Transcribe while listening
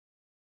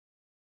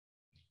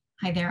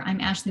Hi there, I'm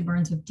Ashley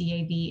Burns with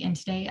DAV, and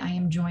today I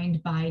am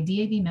joined by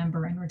DAV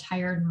member and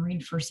retired Marine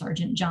First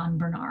Sergeant John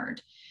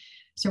Bernard.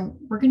 So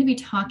we're going to be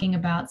talking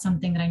about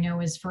something that I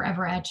know is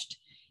forever etched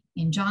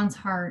in John's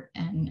heart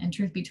and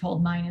truth be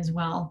told, mine as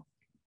well.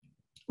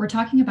 We're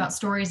talking about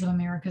stories of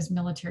America's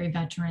military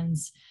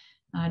veterans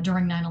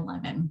during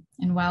 9/11.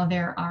 And while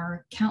there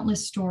are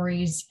countless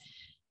stories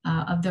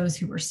of those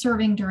who were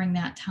serving during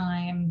that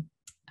time,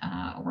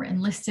 or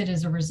enlisted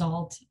as a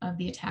result of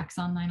the attacks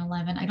on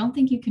 9/11, I don't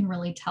think you can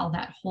really tell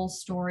that whole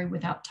story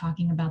without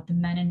talking about the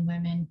men and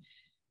women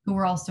who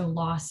were also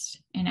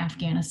lost in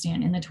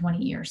Afghanistan in the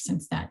 20 years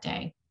since that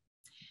day.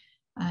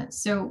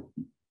 So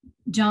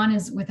John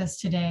is with us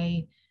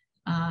today.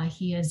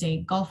 He is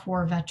a Gulf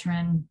War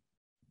veteran.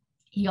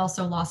 He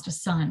also lost a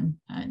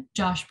son,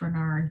 Josh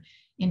Bernard,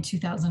 in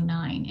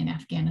 2009 in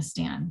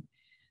Afghanistan.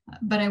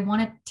 But I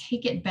want to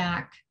take it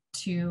back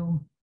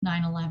to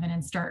 9/11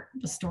 and start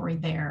the story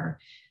there.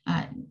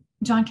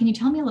 John, can you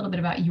tell me a little bit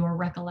about your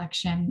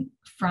recollection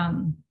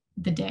from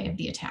the day of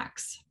the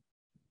attacks?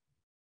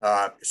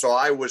 So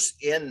I was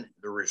in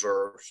the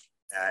reserves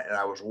and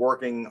I was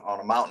working on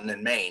a mountain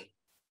in Maine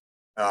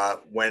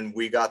when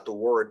we got the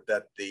word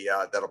that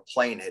that a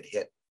plane had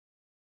hit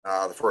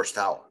the first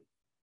tower.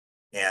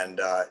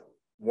 And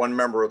one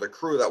member of the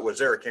crew that was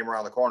there came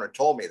around the corner and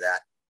told me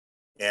that.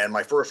 And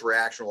my first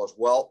reaction was,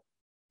 well,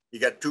 you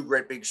got two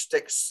great big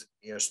sticks,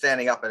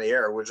 standing up in the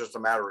air. It was just a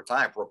matter of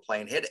time for a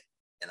plane hit it.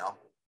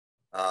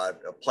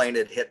 A plane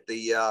had hit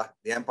the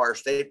Empire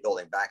State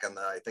Building back in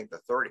I think the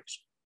 30s.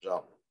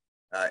 So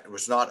it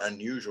was not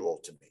unusual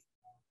to me.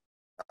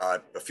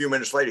 A few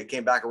minutes later, he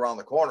came back around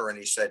the corner and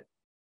he said,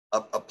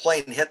 a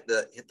plane hit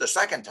the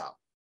second tower.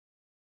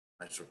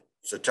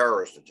 It's a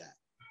terrorist attack.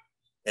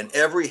 And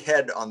every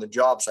head on the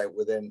job site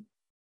within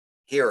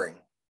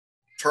hearing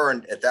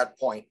turned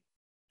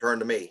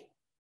to me.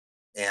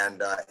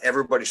 And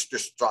everybody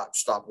just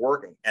stopped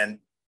working. And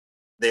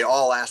they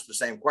all asked the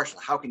same question: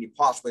 how can you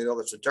possibly know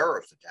that's a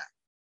terrorist attack?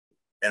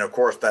 And of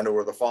course, then there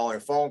were the following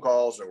phone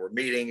calls, and there were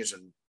meetings,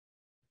 and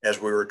as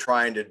we were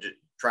trying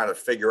to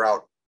figure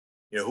out,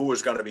 who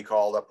was going to be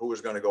called up, who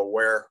was going to go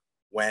where,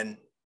 when,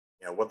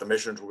 what the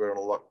missions were going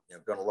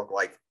to look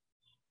like.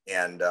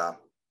 And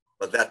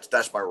but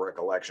that's my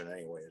recollection,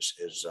 anyways,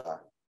 is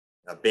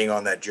being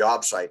on that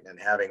job site and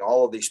having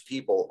all of these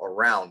people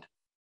around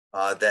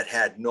that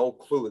had no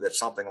clue that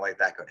something like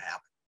that could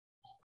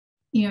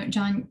happen.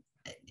 John,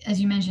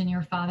 as you mentioned,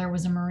 your father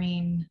was a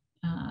Marine,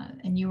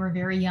 and you were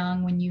very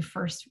young when you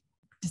first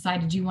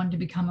decided you wanted to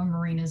become a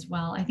Marine as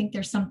well. I think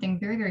there's something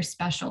very, very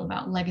special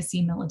about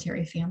legacy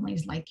military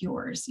families like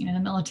yours. The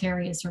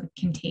military is sort of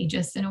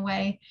contagious in a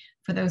way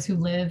for those who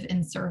live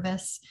in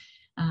service.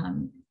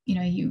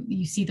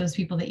 You see those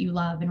people that you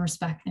love and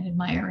respect and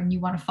admire, and you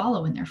want to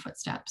follow in their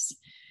footsteps.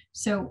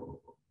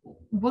 So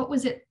what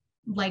was it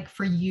like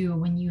for you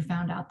when you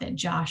found out that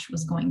Josh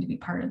was going to be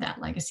part of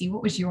that legacy?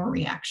 What was your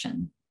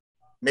reaction?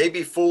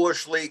 Maybe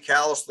foolishly,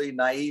 callously,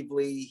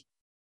 naively.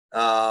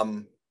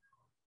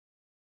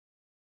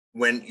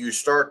 When you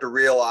start to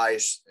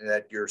realize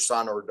that your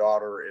son or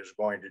daughter is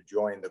going to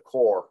join the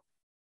Corps,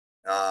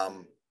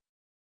 you're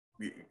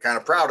kind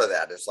of proud of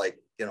that. It's like,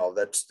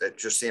 that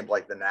just seemed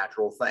like the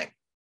natural thing.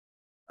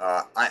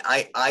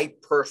 I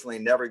personally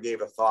never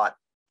gave a thought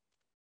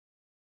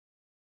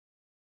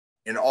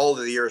in all of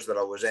the years that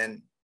I was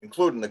in,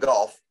 including the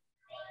Gulf,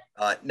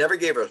 never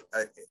gave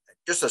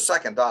just a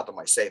second thought to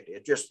my safety.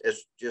 It just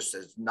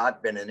has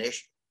not been an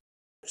issue.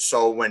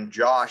 So when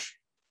Josh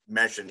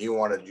mentioned he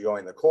wanted to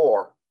join the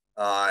Corps,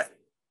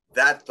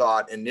 that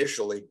thought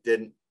initially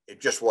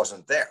it just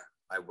wasn't there.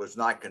 I was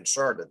not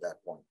concerned at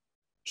that point.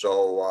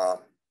 So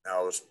I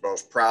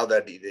was proud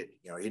that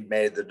he'd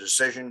made the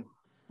decision.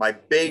 My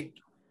big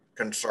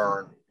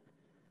concern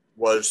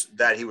was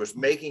that he was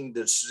making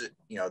this,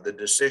 the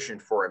decision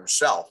for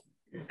himself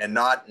and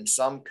not in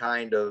some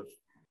kind of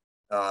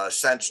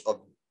sense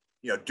of,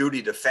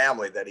 duty to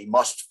family that he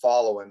must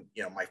follow in,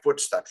 my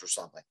footsteps or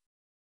something.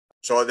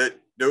 So that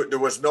there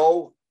was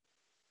no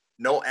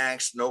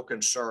angst, no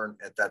concern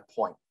at that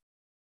point.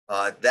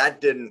 That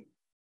didn't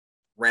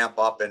ramp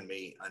up in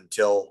me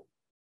until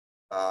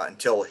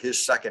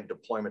his second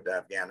deployment to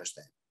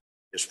Afghanistan.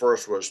 His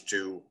first was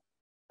to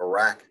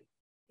Iraq,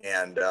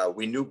 and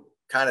we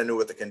kind of knew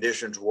what the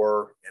conditions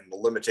were and the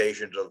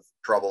limitations of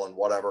trouble and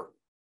whatever.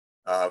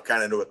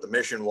 Kind of knew what the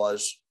mission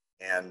was,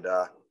 and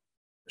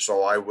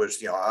so I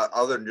was,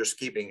 other than just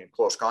keeping in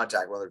close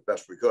contact with him as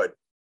best we could,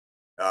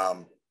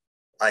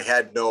 I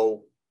had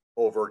no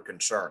overt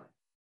concern.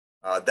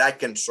 That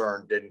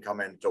concern didn't come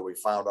in until we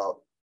found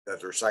out that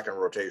their second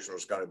rotation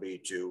was going to be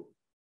to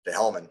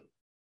Helmand.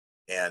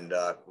 And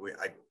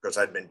because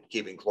I'd been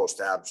keeping close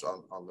tabs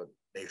on the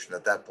nation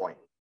at that point.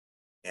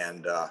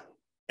 And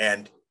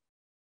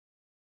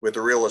with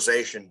the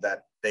realization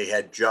that they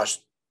had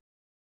just,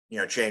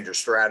 changed their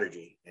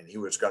strategy and he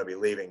was going to be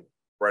leaving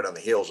right on the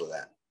heels of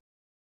that.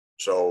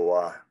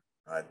 So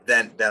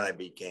then I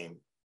became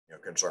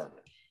concerned.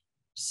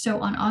 So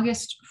on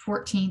August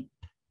 14th,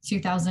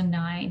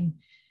 2009,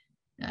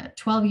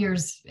 12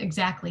 years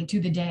exactly to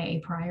the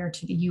day prior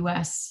to the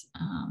US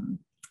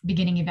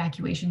beginning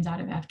evacuations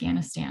out of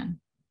Afghanistan.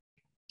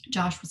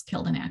 Josh was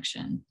killed in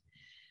action.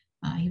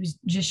 He was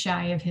just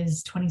shy of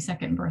his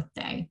 22nd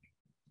birthday.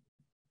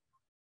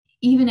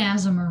 Even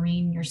as a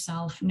Marine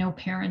yourself, no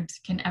parent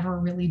can ever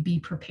really be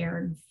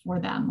prepared for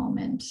that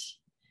moment.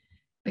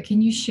 But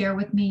can you share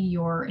with me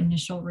your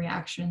initial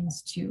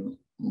reactions to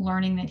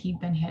learning that he'd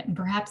been hit, and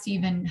perhaps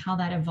even how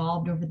that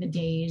evolved over the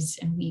days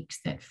and weeks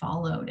that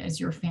followed as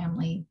your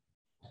family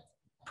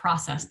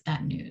processed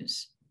that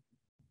news?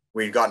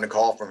 We'd gotten a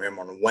call from him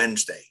on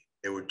Wednesday.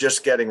 They were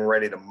just getting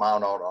ready to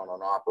mount out on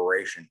an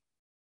operation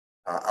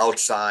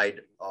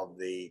outside of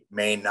the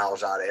main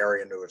Nowzat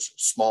area, and there was a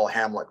small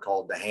hamlet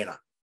called Dahana.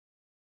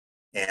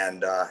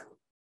 And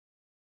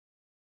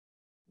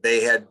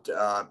they had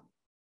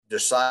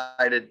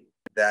decided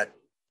that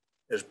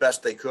as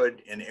best they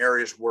could in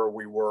areas where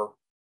we were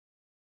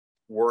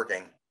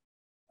working,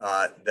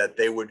 that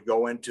they would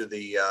go into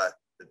the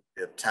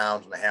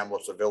towns and the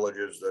hamlets, the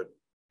villages,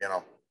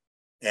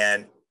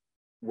 and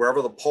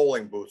wherever the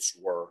polling booths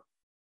were,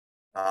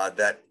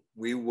 that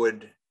we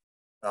would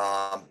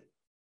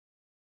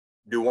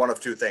do one of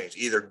two things: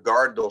 either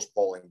guard those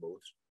polling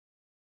booths,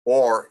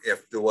 or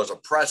if there was a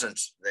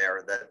presence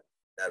there that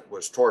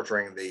was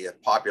torturing the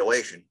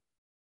population,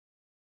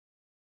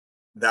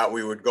 that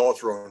we would go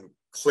through and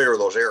clear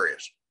those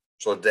areas.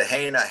 So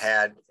Dahana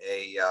had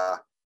a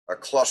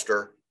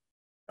cluster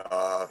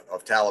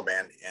of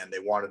Taliban, and they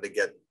wanted to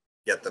get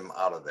them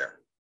out of there.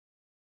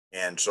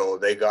 And so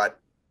they got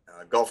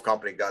Gulf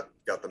Company got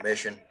the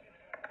mission,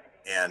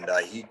 and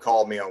he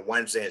called me on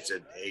Wednesday and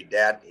said, "Hey,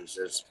 Dad," he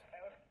says,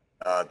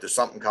 "there's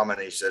something coming."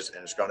 He says,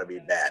 "and it's going to be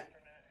bad."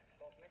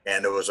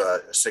 And there was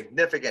a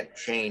significant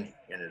change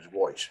in his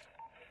voice.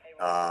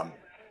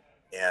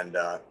 And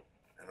I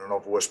don't know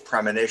if it was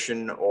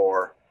premonition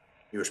or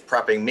he was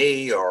prepping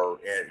me or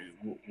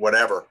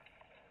whatever.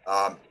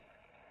 Of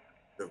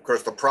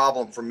course, the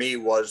problem for me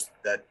was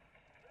that,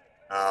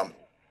 I'm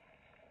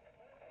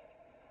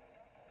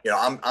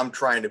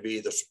trying to be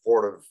the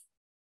supportive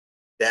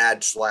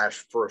dad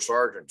 / first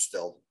sergeant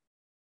still,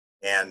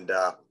 and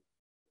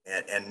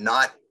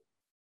not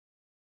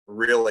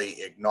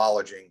really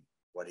acknowledging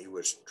what he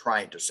was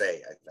trying to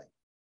say, I think.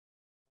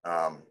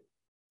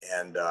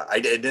 I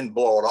didn't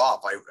blow it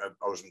off. I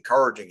was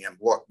encouraging him.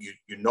 Look, you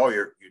know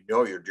your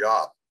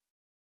job.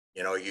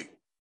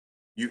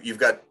 You've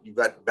got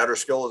better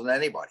skills than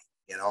anybody.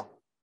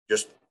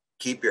 Just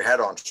keep your head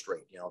on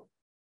straight.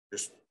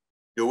 Just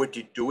do what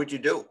you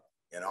do.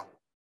 And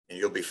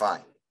you'll be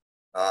fine.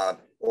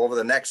 Over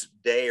the next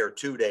day or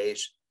 2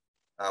 days,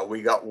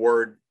 we got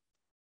word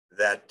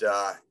that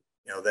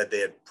that they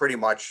had pretty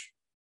much,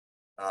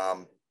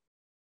 to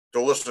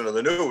listen to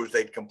the news,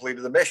 they'd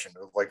completed the mission. It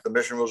was like the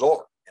mission was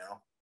over,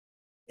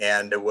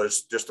 and it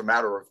was just a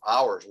matter of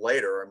hours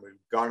later. And we've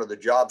gone to the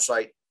job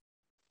site,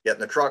 get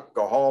in the truck,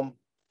 go home.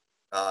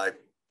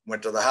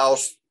 Went to the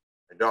house.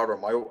 My daughter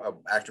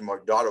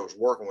was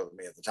working with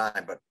me at the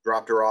time, but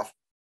dropped her off.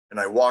 And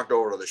I walked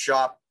over to the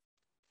shop,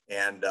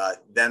 and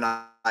then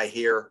I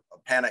hear a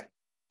panic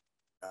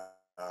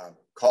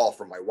call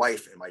from my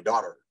wife and my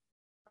daughter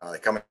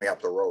coming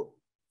up the road.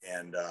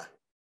 And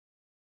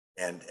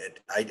I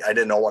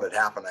didn't know what had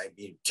happened.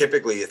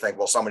 Typically you think,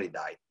 well, somebody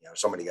died,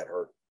 somebody got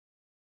hurt.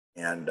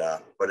 And,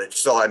 but it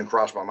still hadn't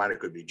crossed my mind it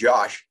could be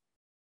Josh,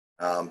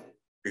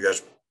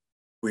 because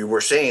we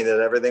were seeing that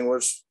everything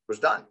was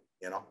done,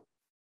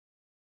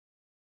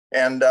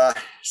 And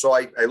so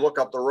I look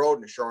up the road,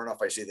 and sure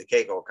enough, I see the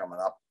Keiko coming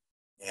up.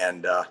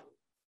 And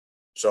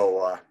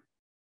so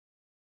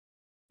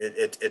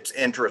it's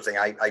interesting.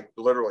 I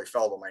literally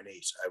fell to my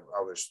knees. I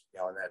was,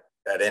 in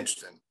that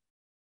instant.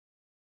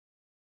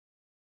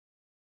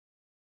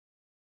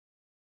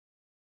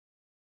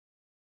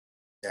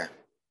 Yeah.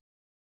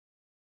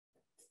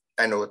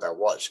 I know what that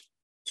was.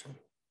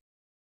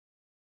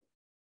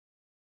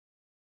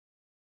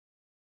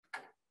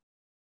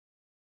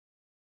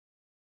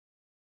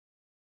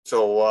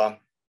 So, of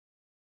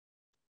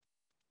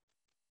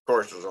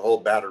course, there's a whole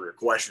battery of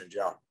questions.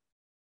 Yeah,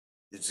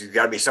 it's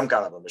got to be some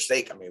kind of a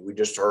mistake. I mean, we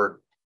just heard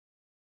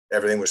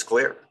everything was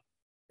clear,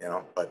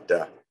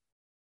 But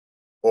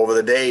over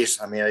the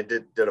days, I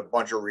did a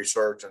bunch of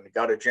research and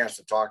got a chance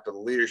to talk to the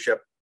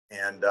leadership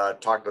and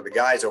talk to the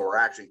guys that were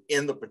actually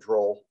in the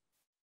patrol,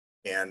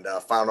 and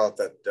found out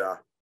that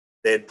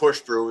they had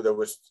pushed through.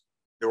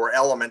 There were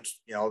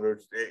elements,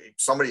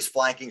 somebody's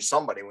flanking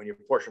somebody when you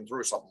push them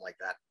through something like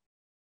that.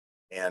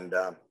 And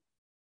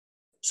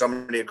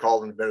somebody had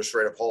called an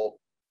administrative halt.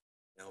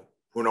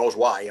 Who knows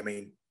why?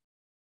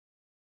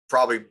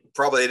 Probably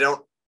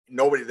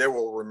nobody there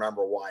will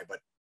remember why,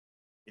 but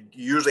it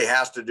usually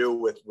has to do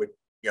with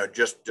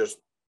just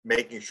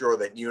making sure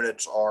that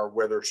units are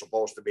where they're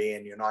supposed to be,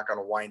 and you're not going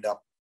to wind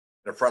up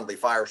in a friendly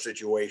fire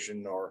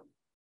situation, or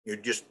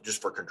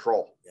just for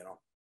control,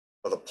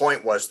 But the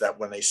point was that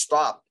when they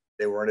stopped,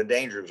 they were in a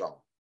danger zone,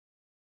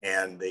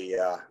 and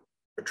the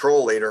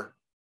patrol leader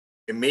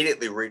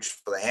immediately reached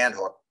for the hand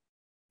hook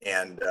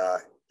and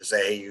to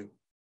say, hey,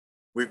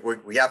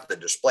 we have to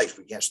displace.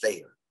 We can't stay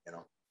here, you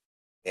know.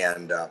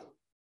 And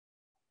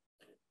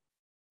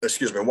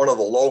excuse me, one of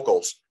the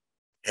locals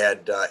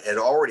had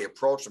already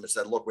approached them and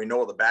said, "Look, we know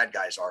where the bad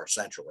guys are,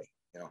 essentially,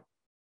 you know."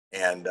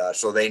 And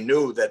so they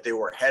knew that they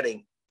were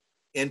heading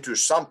into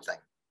something.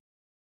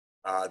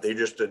 They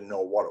just didn't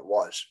know what it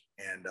was.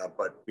 And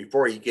but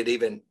before he could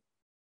even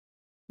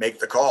make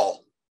the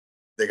call,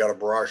 they got a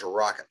barrage of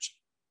rockets,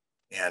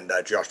 and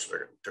Josh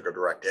took a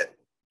direct hit.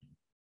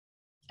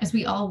 As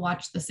we all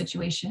watch the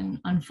situation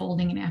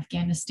unfolding in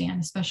Afghanistan,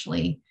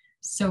 especially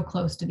so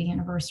close to the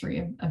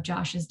anniversary of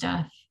Josh's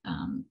death,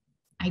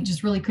 I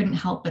just really couldn't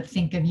help but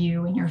think of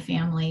you and your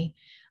family.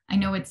 I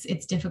know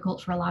it's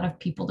difficult for a lot of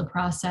people to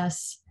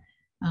process,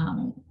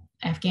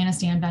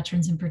 Afghanistan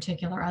veterans in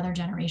particular, other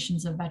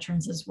generations of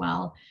veterans as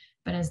well.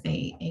 But as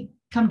they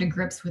come to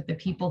grips with the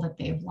people that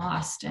they've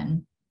lost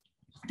and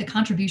the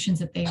contributions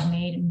that they've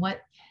made and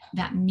what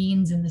that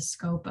means in the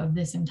scope of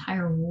this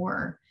entire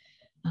war.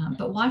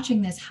 But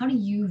watching this, how do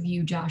you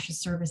view Josh's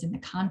service in the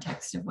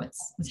context of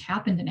what's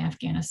happened in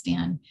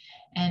Afghanistan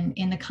and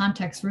in the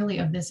context really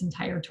of this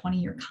entire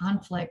 20-year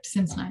conflict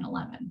since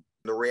 9/11?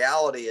 The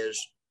reality is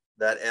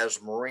that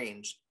as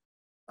Marines,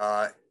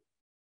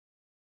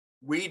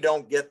 we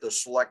don't get to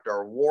select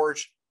our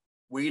wars.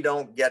 We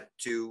don't get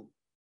to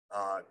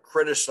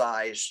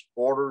criticize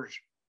orders.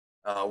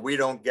 We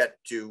don't get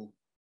to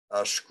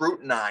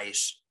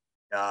scrutinize,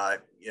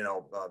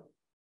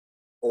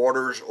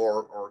 orders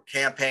or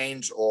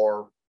campaigns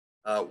or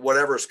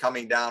whatever is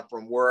coming down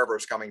from wherever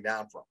it's coming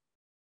down from.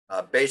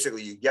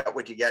 Basically, you get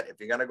what you get. If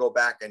you're going to go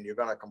back and you're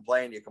going to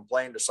complain, you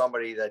complain to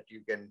somebody that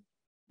you can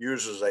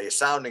use as a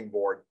sounding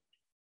board,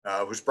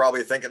 who's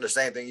probably thinking the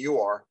same thing you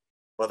are.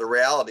 But the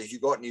reality is you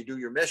go out and you do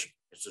your mission.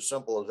 It's as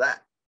simple as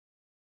that.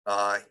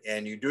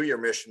 And you do your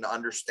mission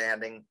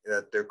understanding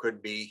that there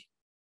could be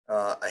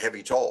a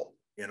heavy toll,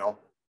 you know.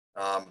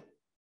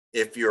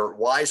 If you're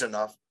wise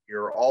enough,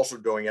 you're also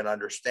doing it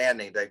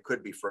understanding that it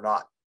could be for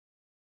naught.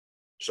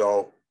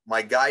 So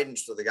my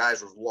guidance to the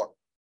guys was, look,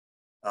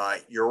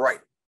 you're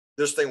right.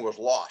 This thing was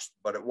lost,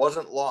 but it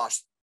wasn't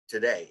lost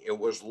today. It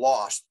was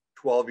lost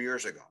 12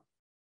 years ago.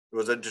 It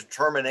was a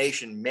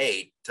determination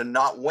made to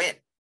not win,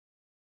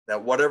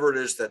 that whatever it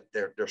is that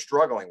they're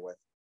struggling with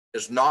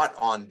is not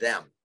on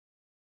them.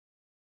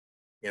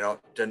 You know,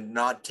 to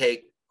not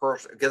take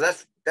personal,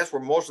 because that's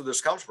where most of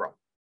this comes from.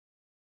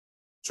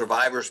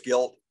 Survivor's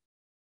guilt,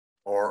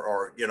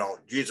 or you know,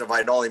 geez, if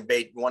I'd only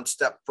made one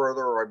step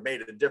further or I'd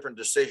made a different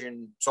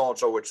decision, so and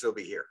so would still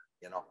be here.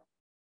 You know,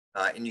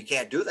 and you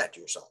can't do that to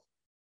yourself.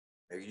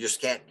 You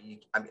just can't.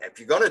 I mean, if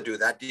you're going to do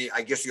that,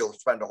 I guess you'll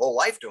spend a whole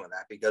life doing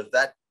that, because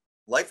that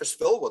life is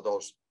filled with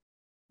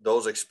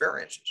those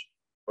experiences.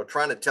 But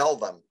trying to tell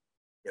them,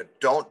 you know,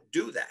 don't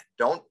do that.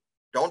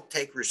 Don't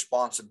take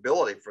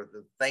responsibility for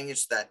the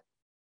things that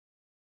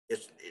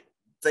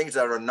things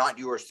that are not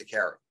yours to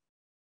carry.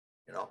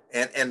 You know,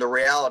 and the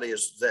reality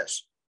is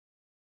this: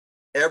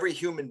 every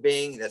human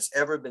being that's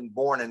ever been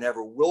born and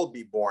ever will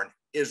be born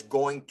is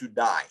going to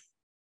die.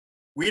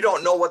 We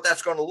don't know what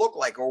that's going to look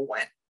like or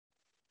when,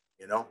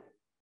 you know.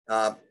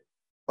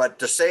 But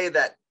to say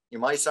that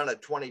my son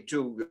at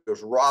 22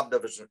 was robbed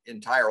of his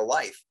entire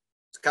life,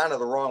 it's kind of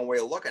the wrong way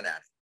of looking at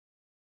it.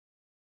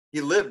 He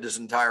lived his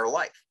entire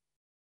life.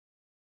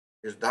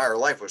 His entire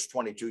life was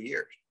 22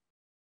 years.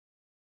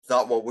 It's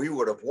not what we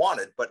would have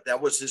wanted, but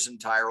that was his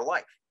entire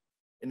life.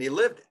 And he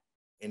lived it,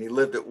 and he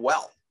lived it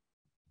well.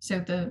 So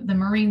the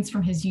Marines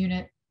from his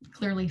unit,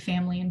 clearly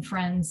family and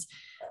friends,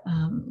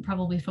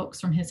 probably folks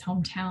from his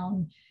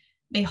hometown,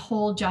 they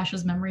hold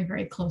Josh's memory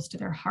very close to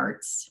their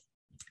hearts.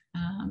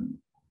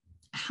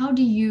 How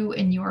do you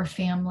and your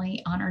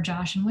family honor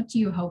Josh, and what do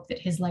you hope that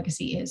his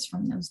legacy is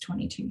from those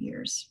 22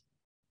 years?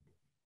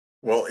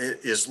 Well,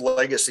 his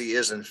legacy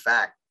is, in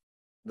fact,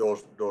 the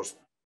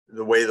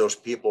way those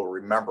people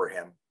remember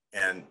him,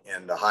 and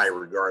the high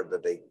regard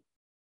that they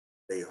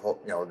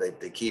hope, you know,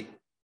 they keep,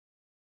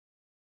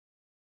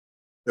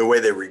 the way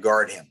they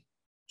regard him.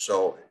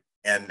 So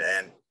and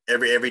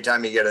every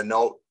time you get a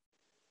note,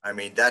 I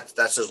mean,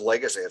 that's his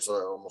legacy. It's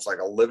almost like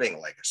a living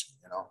legacy,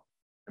 you know.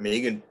 I mean,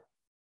 you can.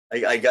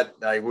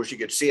 I wish you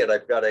could see it.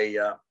 I've got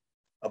a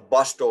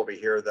bust over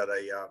here that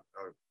a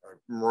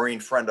Marine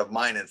friend of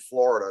mine in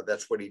Florida.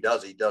 That's what he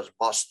does. He does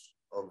busts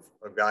of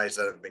guys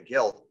that have been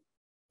killed,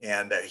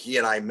 and he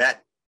and I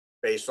met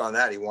based on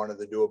that. He wanted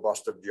to do a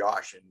bust of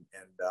Josh,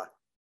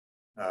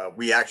 and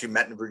we actually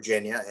met in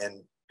Virginia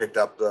and picked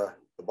up the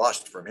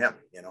bust from him.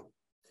 You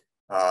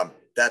know,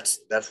 that's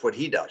what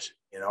he does.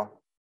 You know,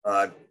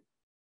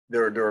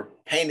 there are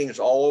paintings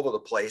all over the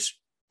place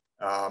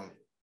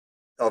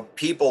of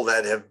people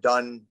that have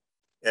done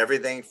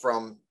everything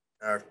from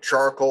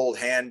charcoal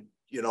hand,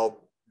 you know,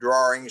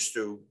 drawings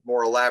to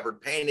more elaborate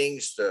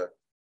paintings to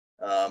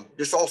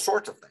just all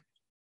sorts of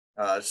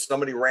things.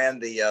 Somebody ran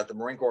the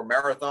Marine Corps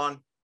Marathon,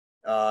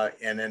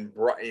 and then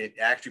it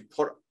actually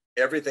put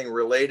everything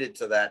related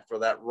to that for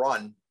that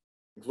run,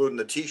 including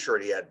the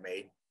T-shirt he had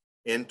made,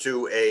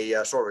 into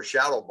a sort of a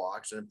shadow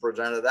box and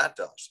presented that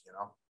to us. You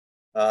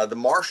know, the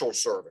Marshal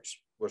Service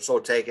was so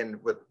taken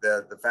with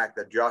the fact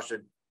that Josh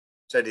had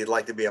said he'd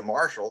like to be a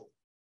marshal,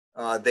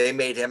 they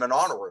made him an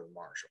honorary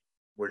marshal,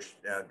 which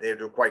they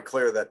were quite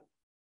clear that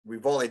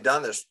we've only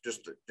done this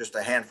just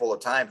a handful of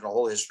times in the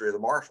whole history of the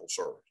marshal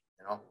service,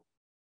 you know.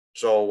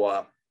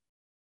 So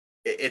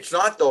it's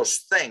not those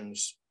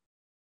things,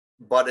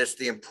 but it's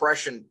the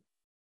impression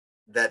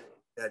that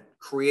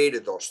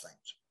created those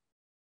things.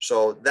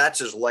 So that's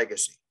his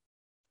legacy.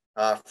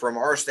 From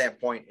our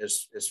standpoint,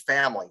 as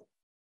family,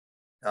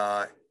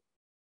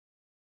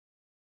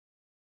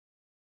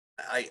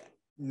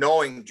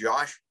 knowing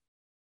Josh,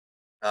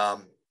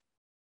 the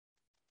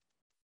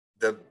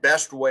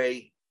best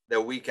way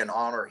that we can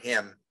honor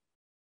him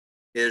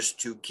is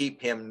to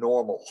keep him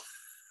normal.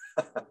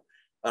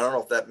 I don't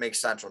know if that makes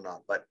sense or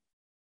not, but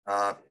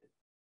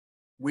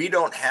we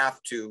don't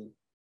have to,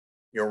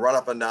 run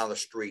up and down the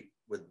street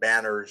with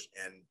banners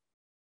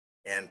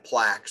and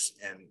plaques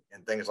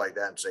and things like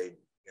that and say,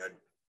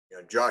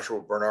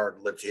 Joshua Bernard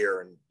lived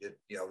here, and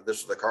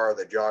this is the car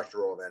that Josh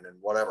drove in, and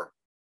whatever.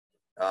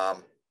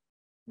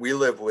 We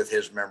live with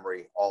his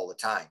memory all the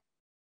time.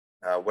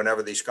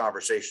 Whenever these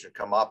conversations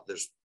come up,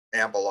 there's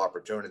ample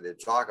opportunity to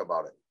talk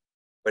about it.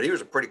 But he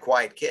was a pretty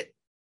quiet kid,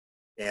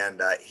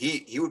 and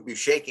he would be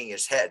shaking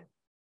his head,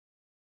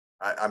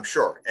 I'm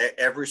sure,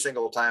 every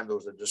single time there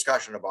was a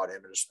discussion about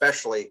him, and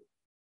especially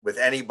with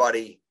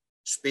anybody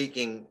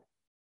speaking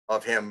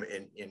of him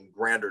in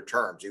grander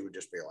terms, he would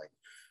just be like,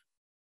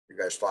 "You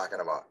guys talking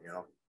about?"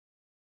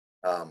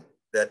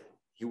 That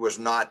he was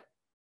not.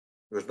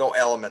 There was no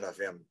element of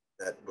him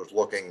that was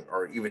looking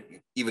or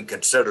even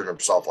considered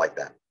himself like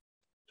that.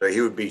 So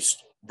he would be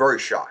very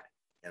shocked,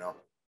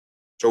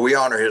 So we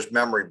honor his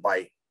memory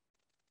by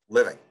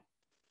living.